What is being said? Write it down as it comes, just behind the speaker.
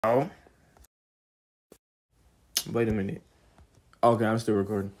Oh, wait a minute. Okay, I'm still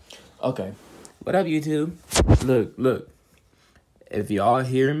recording. Okay. What up, YouTube? Look. If y'all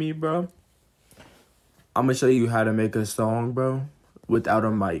hear me, bro, I'm gonna show you how to make a song, bro, without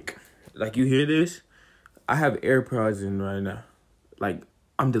a mic. Like, you hear this? I have AirPods in right now. Like,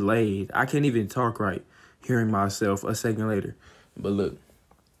 I'm delayed. I can't even talk right, hearing myself a second later. But look,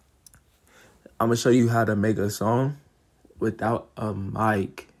 I'm gonna show you how to make a song without a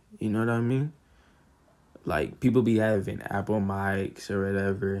mic. You know what I mean? Like, people be having Apple mics or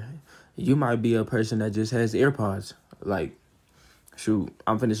whatever. You might be a person that just has AirPods. Like, shoot,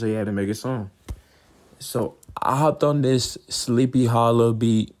 I'm finna show you how to make a song. So, I hopped on this Sleepy Hollow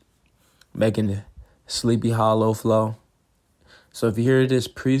beat, making the Sleepy Hollow flow. So, if you hear this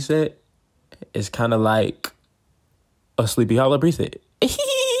preset, it's kind of like a Sleepy Hollow preset.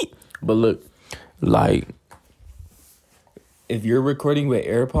 But look, like, if you're recording with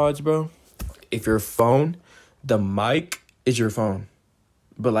AirPods, bro, if your phone, the mic is your phone.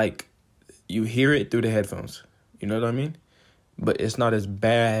 But, like, you hear it through the headphones. You know what I mean? But it's not as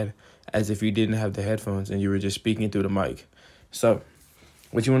bad as if you didn't have the headphones and you were just speaking through the mic. So,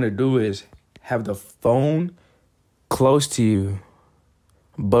 what you want to do is have the phone close to you,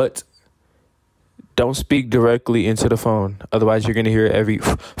 but don't speak directly into the phone. Otherwise, you're going to hear every...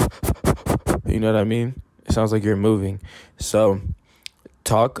 You know what I mean? It sounds like you're moving. So,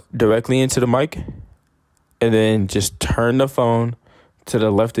 talk directly into the mic, and then just turn the phone to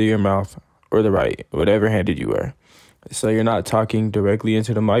the left of your mouth or the right, whatever handed you are. So you're not talking directly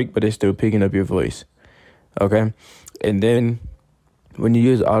into the mic, but it's still picking up your voice. Okay? And then when you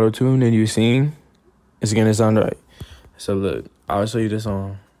use auto-tune and you sing, it's going to sound right. So look, I'll show you the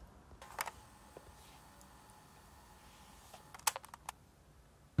song.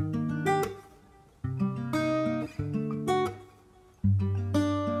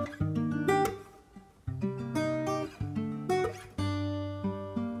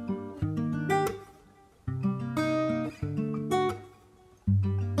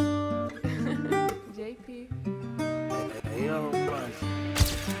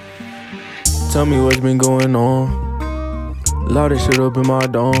 Tell me what's been going on. Loud as shit up in my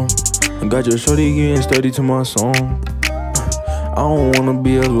dome. I got your shorty getting steady to my song. I don't wanna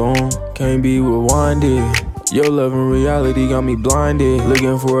be alone. Can't be rewinded. Your love and reality got me blinded.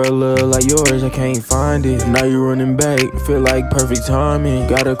 Looking for a love like yours, I can't find it. Now you running back, feel like perfect timing.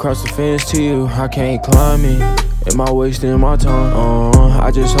 Gotta cross the fence to you, I can't climb it. Am I wasting my time?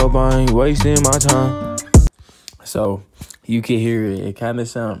 I just hope I ain't wasting my time. So, you can hear it. It kind of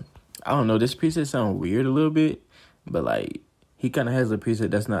sound... I don't know, this preset sound weird a little bit, but, like, he kind of has a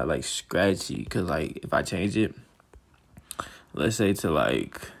preset that's not, like, scratchy, because, like, if I change it, let's say to,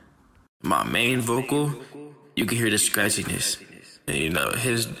 like, my main vocal, you can hear the scratchiness, and, you know,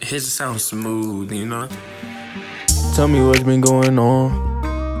 his sounds smooth, you know? Tell me what's been going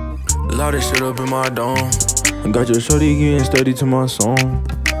on. Loud as shit up in my dome. I got your shorty getting steady to my song.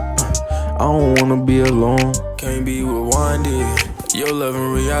 I don't wanna be alone. Can't be rewinded. Your love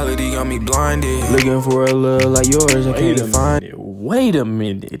and reality got me blinded. Looking for a love like yours, I can't find it. Wait a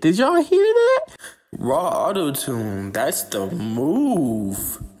minute. Did y'all hear that? Raw auto-tune. That's the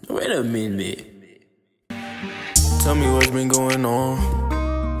move. Wait a minute. Tell me what's been going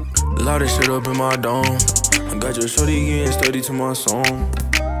on. Loud as shit up in my dome. I got your shorty getting steady to my song.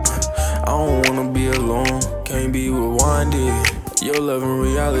 I don't wanna be alone. Can't be rewinded. Your love and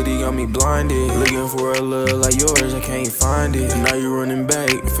reality got me blinded. Looking for a love like yours, I can't find it. Now you running back,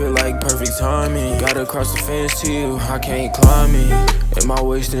 feel like perfect timing. Gotta cross the fence to you, I can't climb it. Am I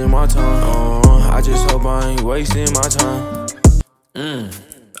wasting my time? I just hope I ain't wasting my time.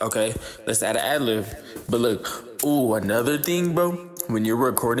 Okay, let's add an ad-lib. But look, another thing, bro. When you're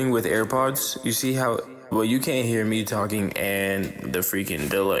recording with AirPods, you see how, well, you can't hear me talking and the freaking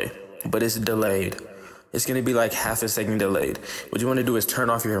delay. But it's delayed. It's gonna be like half a second delayed. What you wanna do is turn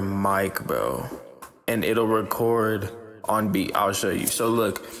off your mic, bro. And it'll record on beat. I'll show you. So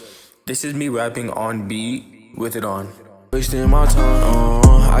look, this is me rapping on beat with it on. Wasting my time.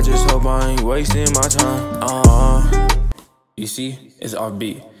 I just hope I ain't wasting my time. You see? It's off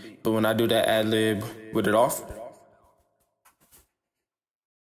beat. But when I do that ad lib with it off,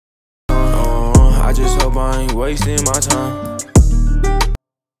 I just hope I ain't wasting my time.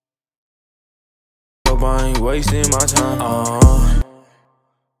 I ain't wasting my time.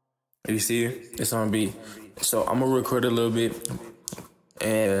 You see, it's on beat. So I'm gonna record a little bit,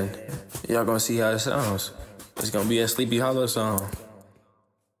 and y'all gonna see how it sounds. It's gonna be a Sleepy Hollow song.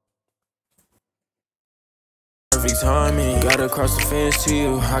 Perfect timing. Gotta cross the fence to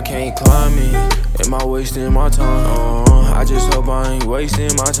you, I can't climb it. Am I wasting my time? I just hope I ain't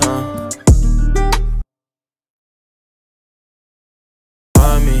wasting my time.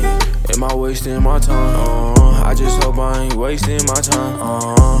 Am I wasting my time? I just hope I ain't wasting my time.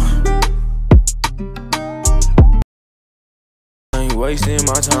 I ain't wasting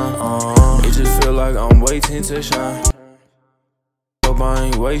my time. It just feel like I'm waiting to shine. Hope I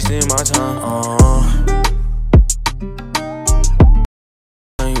ain't wasting my time.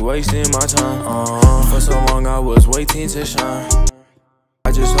 I ain't wasting my time. For so long I was waiting to shine.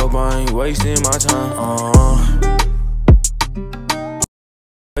 I just hope I ain't wasting my time.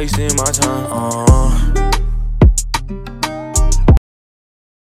 Wasting my time.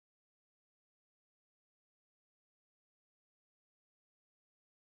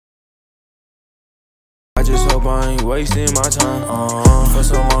 I just hope I ain't wasting my time. For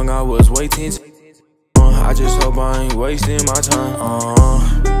so long I was waiting. I just hope I ain't wasting my time.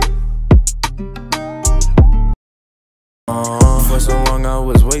 For so long I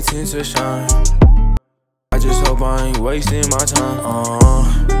was waiting to shine. I just hope I ain't wasting my time.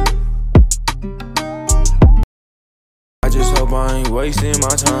 I just hope I ain't wasting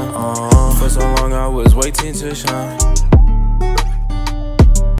my time. For so long I was waiting to shine.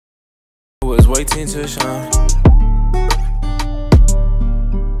 I was waiting to shine.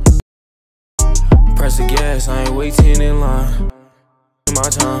 Press the gas, I ain't waiting in line. My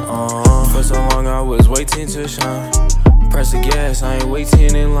time. For so long I was waiting to shine. Press the gas, I ain't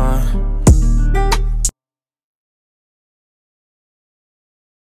waiting in line.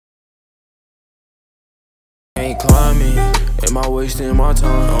 Ain't climbing, am I wasting my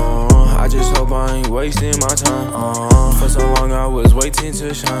time? I just hope I ain't wasting my time. For so long I was waiting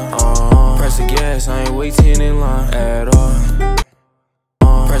to shine. Press the gas, I ain't waiting in line at all.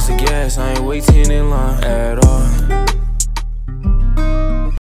 Press the gas, I ain't waiting in line at all.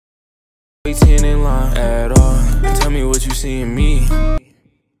 Waiting in line at all. Tell me what you see in me.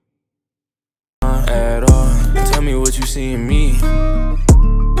 At all. Tell me what you see in me.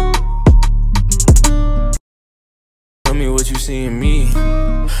 Tell me what you see in me,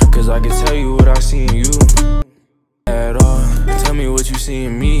 cause I can tell you what I see in you. At all. Tell me what you see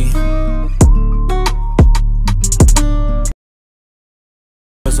in me.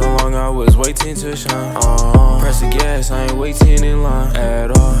 For so long I was waiting to shine. Press the gas, I ain't waiting in line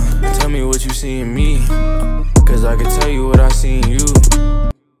at all. Tell me what you see in me, cause I can tell you what I see in you.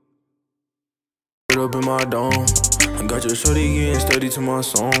 Up in my dome, I got your shorty getting steady to my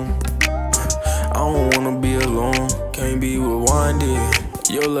song. I don't wanna be alone, can't be rewinded.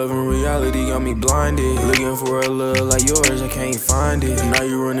 Your love and reality got me blinded. Looking for a love like yours, I can't find it. Now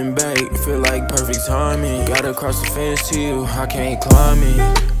you running back, feel like perfect timing. Gotta cross the fence to you, I can't climb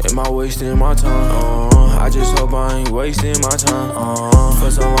it. Am I wasting my time? I just hope I ain't wasting my time.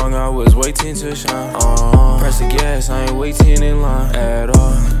 For so long I was waiting to shine. Press the gas, I ain't waiting in line at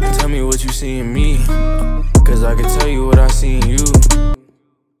all. Tell me what you see in me, cause I can tell you what I see in you.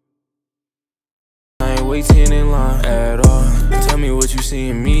 Waiting in line at all. Tell me what you see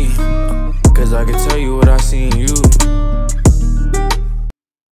in me, cause I can tell you what I see in you.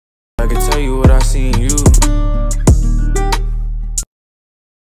 I can tell you what I see in you.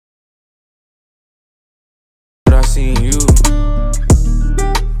 What I see in you.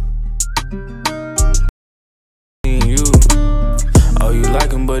 In you. Oh, you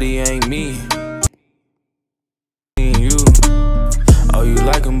like him, but he ain't me. In you. Oh, you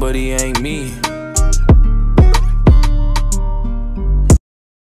like him, but he ain't me.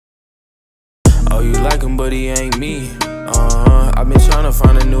 Oh, you like him, but he ain't me. I've been trying to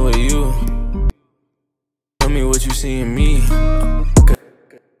find a newer you. Tell me what you see in me.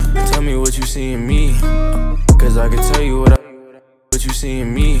 Tell me what you see in me, cause I can tell you what you see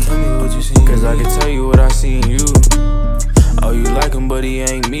in me. Tell me what you see in me, cause I can tell you what I see in you. Oh, you like him, but he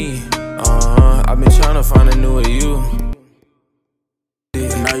ain't me. I've been trying to find a newer you.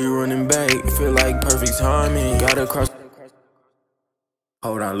 Now you running back, feel like perfect timing. Gotta cross.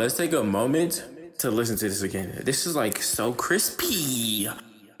 Hold on, let's take a moment to listen to this again. This is like so crispy.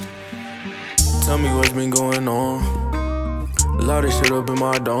 Tell me what's been going on. A lot of shit up in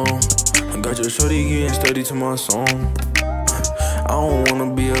my dome. I got your shorty getting steady to my song. I don't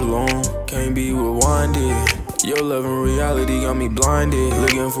wanna be alone, can't be rewinded. Your love and reality got me blinded.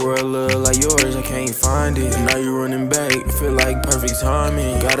 Looking for a love like yours, I can't find it. Now you running back, feel like perfect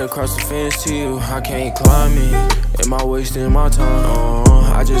timing. Gotta cross the fence to you, I can't climb it. Am I wasting my time?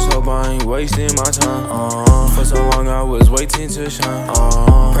 I just hope I ain't wasting my time. For so long I was waiting to shine.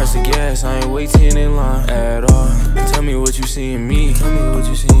 Press the gas, I ain't waiting in line at all. Tell me what you see in me, tell me what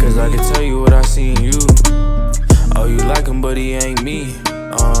you see in me, cause I can tell you what I see in you. Oh, you like him, but he ain't me.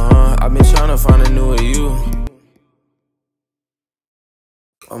 I've been trying to find a newer you.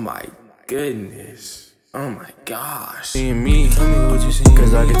 Oh my goodness. Oh my gosh. Seeing me, tell me what you see.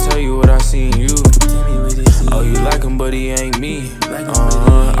 Cause I can tell you what I see in you. Tell me what you see. Oh, you like him, but he ain't me.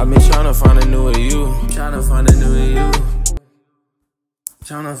 I've been tryna find a new you. Tryna find a new you.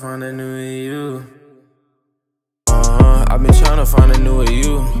 Tryna find a new you. I've been tryna find a new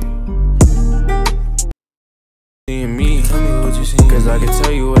you. Seeing me, tell me what you see. Cause I can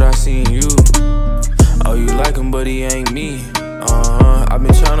tell you what I see in you. Oh, you like him, but he ain't me. I've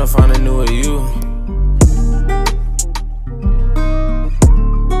been tryna find a new you.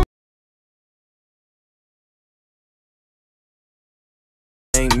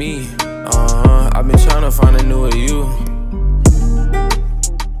 Ain't me. I've been tryna find a new you.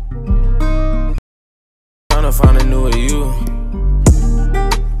 Tryna find a new you.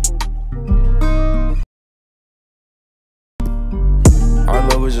 Our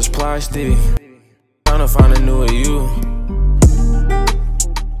love was just plastic. Tryna find a new you.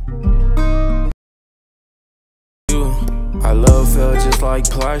 Our love felt just like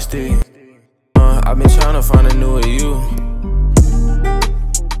plastic. I've been tryna find a new you.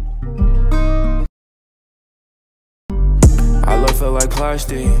 Our love felt like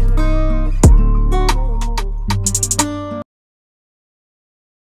plastic.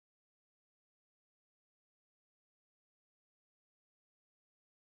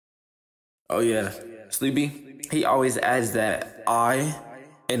 Oh yeah, Sleepy, he always adds that I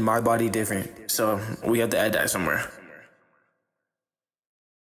and my body different, so we have to add that somewhere.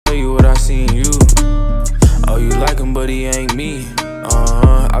 Tell you what I see in you. Oh, you like him, but he ain't me.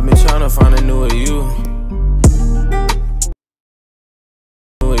 I've been tryna find a new you.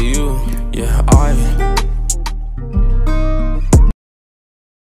 New you, yeah, I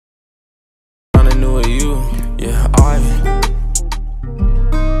find a new you, yeah,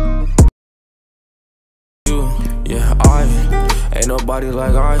 yeah, ain't nobody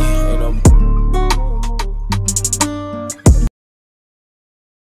like I.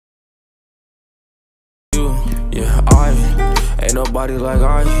 Yeah, ain't nobody like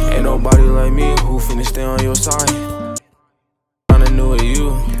I. Ain't nobody like me who finna stay on your side. Find a new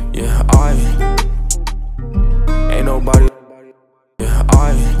you. Yeah, ain't nobody.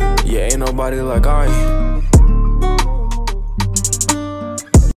 Yeah, ain't nobody like I.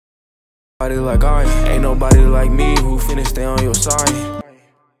 Ain't nobody like me who finna stay on your side.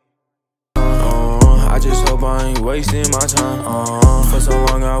 I just hope I ain't wasting my time. For so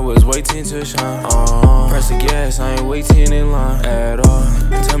long I was waiting to shine. Press the gas, I ain't waiting in line at all.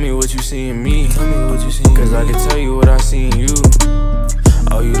 Tell me what you see in me. Tell me what you see. Cause I can tell you what I see in you.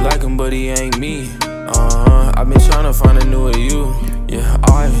 Oh, you like him, but he ain't me. I've been tryna find a new you. Yeah,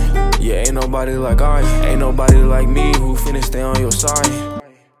 yeah, ain't nobody like I. Ain't nobody like me who finna stay on your side.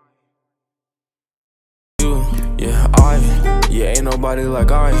 Yeah, yeah, ain't nobody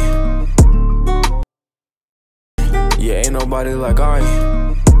like I. Yeah, ain't nobody like I.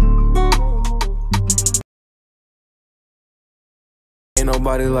 Ain't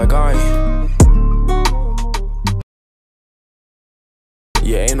nobody like I.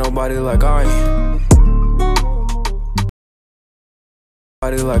 Yeah, ain't nobody like I.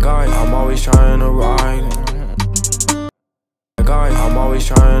 Nobody like I. I'm always trying to ride. Like I'm always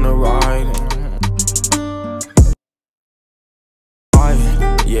trying to ride.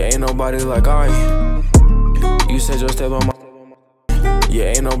 Yeah, ain't nobody like I. You said you'll step on my.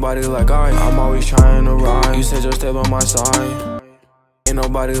 Yeah, ain't nobody like I. I'm always trying to ride. You said you'll step on my side. Ain't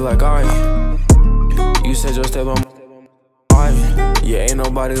nobody like I. You said you'll step on my. Yeah, ain't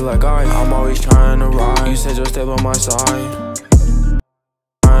nobody like I. I'm always trying to ride. You said you'll step on my side.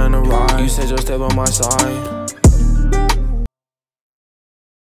 Trying to ride. You said you'll step on my side.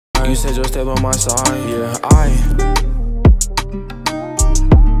 You said you'll step on my side. Yeah,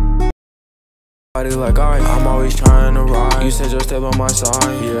 nobody like I. I'm always trying to ride. You said you'll step on my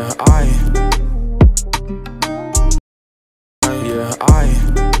side. Yeah,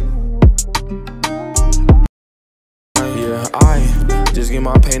 just get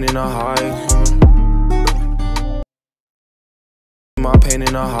my pain in a high. My pain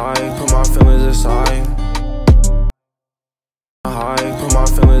in a high. Put my feelings aside. Put my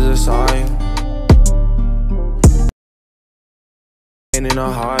feelings aside. Pain in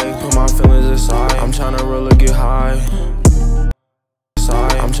a high. Put my feelings aside. I'm tryna really get high.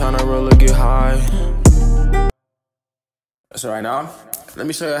 I'm tryna really get high. So right now, let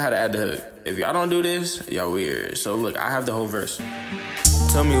me show you how to add the hook. If y'all don't do this, y'all weird. So look, I have the whole verse.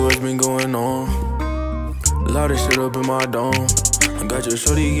 Tell me what's been going on. Loudest shit up in my dome. I got your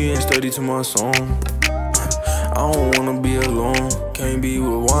shorty getting steady to my song. I don't wanna be alone. Can't be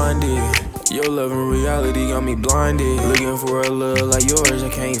rewinded. Your love and reality got me blinded. Looking for a love like yours, I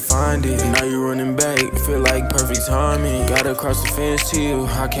can't find it. Now you running back, feel like perfect timing. Gotta cross the fence to you,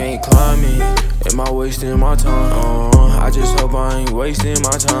 I can't climb it. Am I wasting my time? I just hope I ain't wasting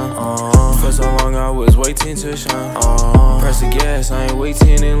my time. For so long I was waiting to shine. Press the gas, I ain't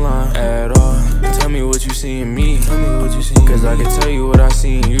waiting in line at all. Tell me what you see in me. Tell me what you see, cause I can tell you what I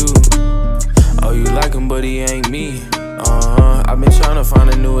see in you. Oh, you like him, but he ain't me. I've been trying to find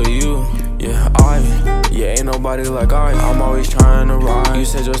a newer you. Yeah, ain't nobody like I'm always trying to ride. You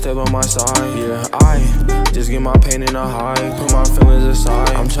said you'll step on my side. Yeah, I just get my pain in a high. Put my feelings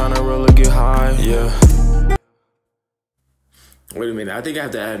aside. I'm trying to really get high. Yeah. Wait a minute, I think I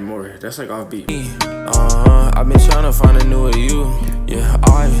have to add more. That's like offbeat. I've been trying to find a newer you.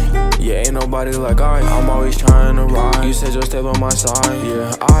 Yeah, ain't nobody like I'm always trying to ride. You said you'll step on my side.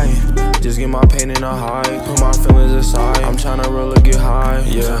 Yeah, I just get my pain in a high. Put my feelings aside. I'm trying to really get high.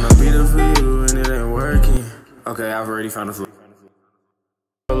 Yeah, I'm trying to be there for you and it ain't working. Okay, I've already found a flow.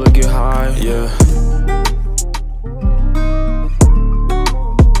 Really get high. Yeah.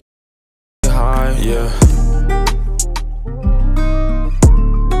 Get high. Yeah.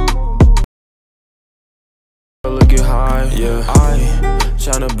 Get high, yeah. I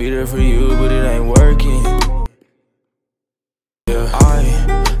tryna be there for you, but it ain't working. Yeah, I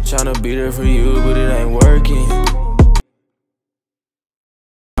tryna be there for you, but it ain't working.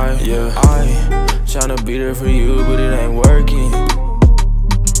 Yeah, I tryna be there for you, but it ain't working.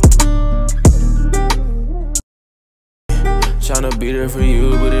 Tryna be there for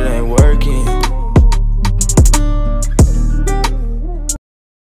you, but it ain't working.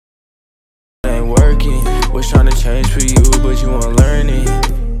 Was trying to change for you, but you weren't learning.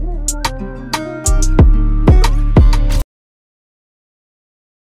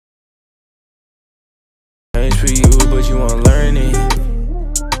 Change for you, but you weren't learning.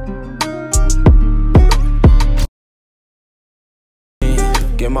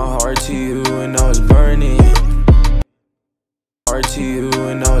 Get my heart to you, and now it's burning. Heart to you,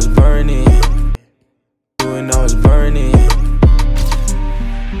 and now it's burning. And now it's burning.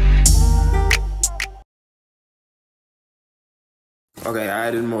 Okay, I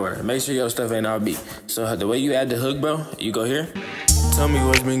added more. Make sure your stuff ain't offbeat. So the way you add the hook, bro, you go here. Tell me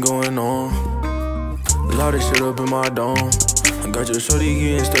what's been going on. A lot of shit up in my dome. I got your shorty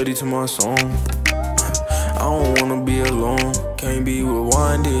getting steady to my song. I don't wanna be alone, can't be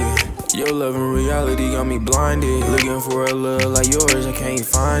rewinded. Your love and reality got me blinded. Looking for a love like yours, I can't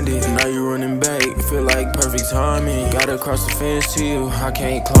find it. Now you running back, feel like perfect timing. Gotta cross the fence to you, I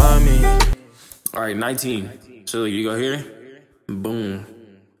can't climb it. Alright, 19. So you go here. Boom.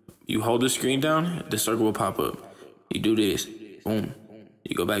 You hold the screen down, the circle will pop up. You do this. Boom.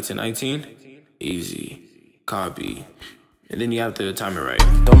 You go back to 19. Easy. Copy. And then you have to time it right.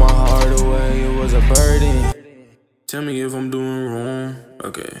 Throw my heart away, it was a burden. Tell me if I'm doing wrong.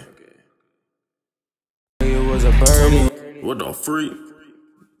 Okay. It was a burden. What the freak?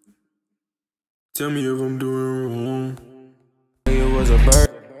 Tell me if I'm doing wrong. It was a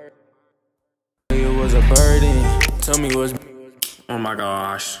burden. It was a burden. Tell me what's... Oh my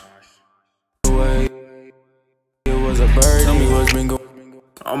gosh. It was a burden. Tell me what's been going.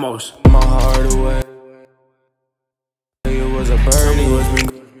 Almost. My heart away. It was a burden. Tell me what's been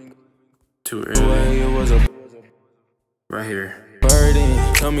going. Too early. It was a right here.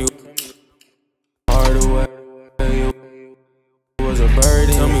 Burden. Tell me. Heart away. It was a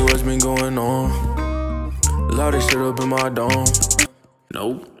burden. Tell me what's been going on. A lot of shit up in my dome.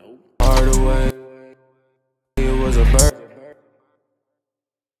 Nope. Heart away. It was a burden.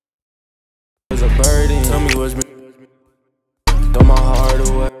 Burden. Tell me what's been. Throw my heart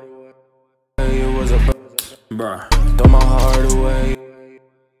away. It was a bruh. Throw my heart away.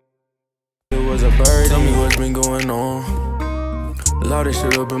 It was a burden. Tell me what's been going on. A lot of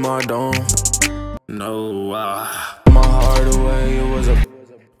shit up in my dome. No. Throw my heart away. It was a.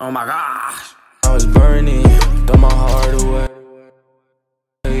 Oh my gosh. I was burning. Throw my heart away.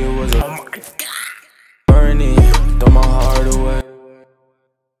 It was a. Oh my god. Burning. Throw my heart away.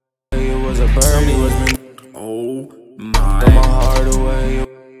 Tell me what's been. Oh my. Throw my heart away.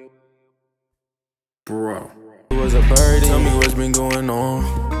 Bro. It was a burden. Tell me what's been going on.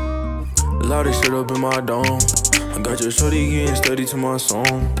 A lot of shit up in my dome. I got your shorty getting steady to my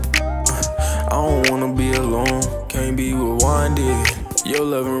song. I don't wanna be alone, can't be rewinded. Your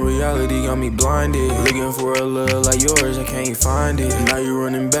love and reality got me blinded. Looking for a love like yours, I can't find it. Now you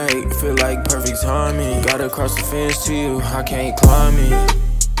running back, feel like perfect timing. Gotta cross the fence to you, I can't climb it.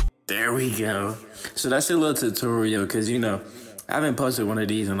 There we go. So that's a little tutorial, cause you know, I haven't posted one of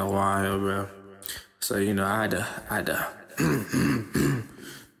these in a while, bro. So you know, I had to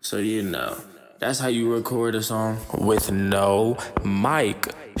So you know, that's how you record a song with no mic,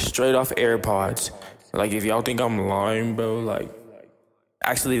 straight off AirPods. Like, if y'all think I'm lying, bro, like,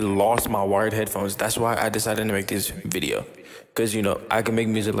 actually lost my wired headphones. That's why I decided to make this video, because you know I can make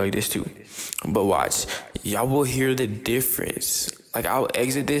music like this too. But watch, y'all will hear the difference. Like, I'll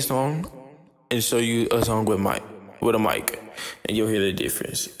exit this song and show you a song with a mic, and you'll hear the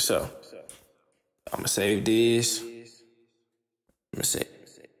difference. So I'm gonna save this. I'm gonna save.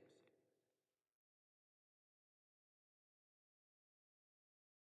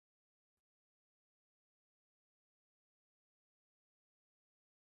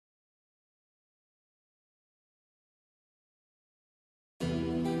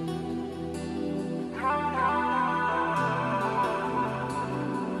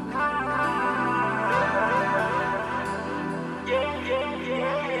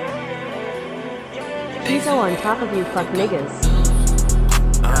 Pizzo on top of you, fuck niggas.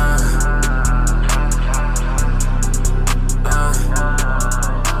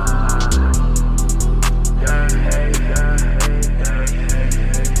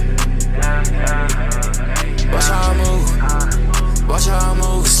 Watch how I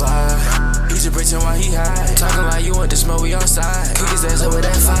move, slide. He's a pretend while he hide. Talking like you want to smoke, we outside. Kick his ass up with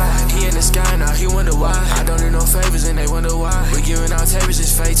that fire. He in the sky now, he wonder why. I don't need no favors and they wonder why. We giving out tapers,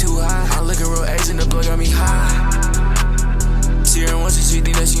 it's fade too high. I'm looking real Asian, the blood got me high. See her once and she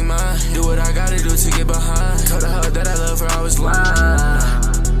think that she mine. Do what I gotta do to get behind. Told her that I love her, I was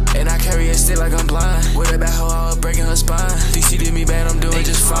lying. And I carry a stick like I'm blind. With a bad hoe, I was breaking her spine. Think she did me bad, I'm doing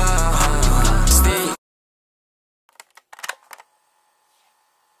just fine. Stick.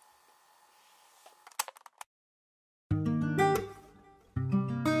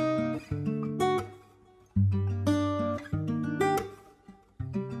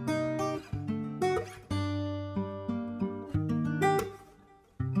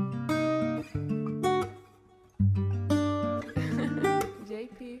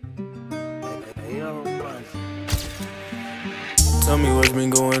 Tell me what's been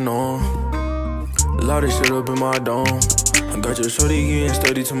going on. A lot of shit up in my dome. I got your shorty getting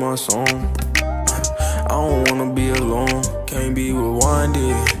steady to my song. I don't wanna be alone, can't be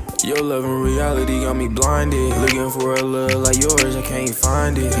rewinded. Your love and reality got me blinded. Looking for a love like yours, I can't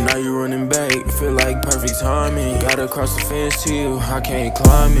find it. Now you running back, feel like perfect timing. Gotta cross the fence to you, I can't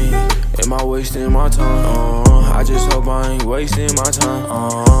climb it. Am I wasting my time? I just hope I ain't wasting my time.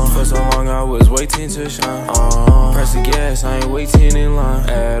 For so long I was waiting to shine. Press the gas, I ain't waiting in line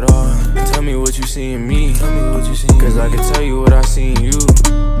at all. Tell me what you see in me, cause I can tell you what I see in you.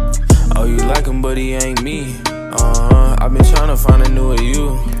 Oh, you like him, but he ain't me. I've been trying to find a newer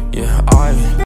you. Yeah,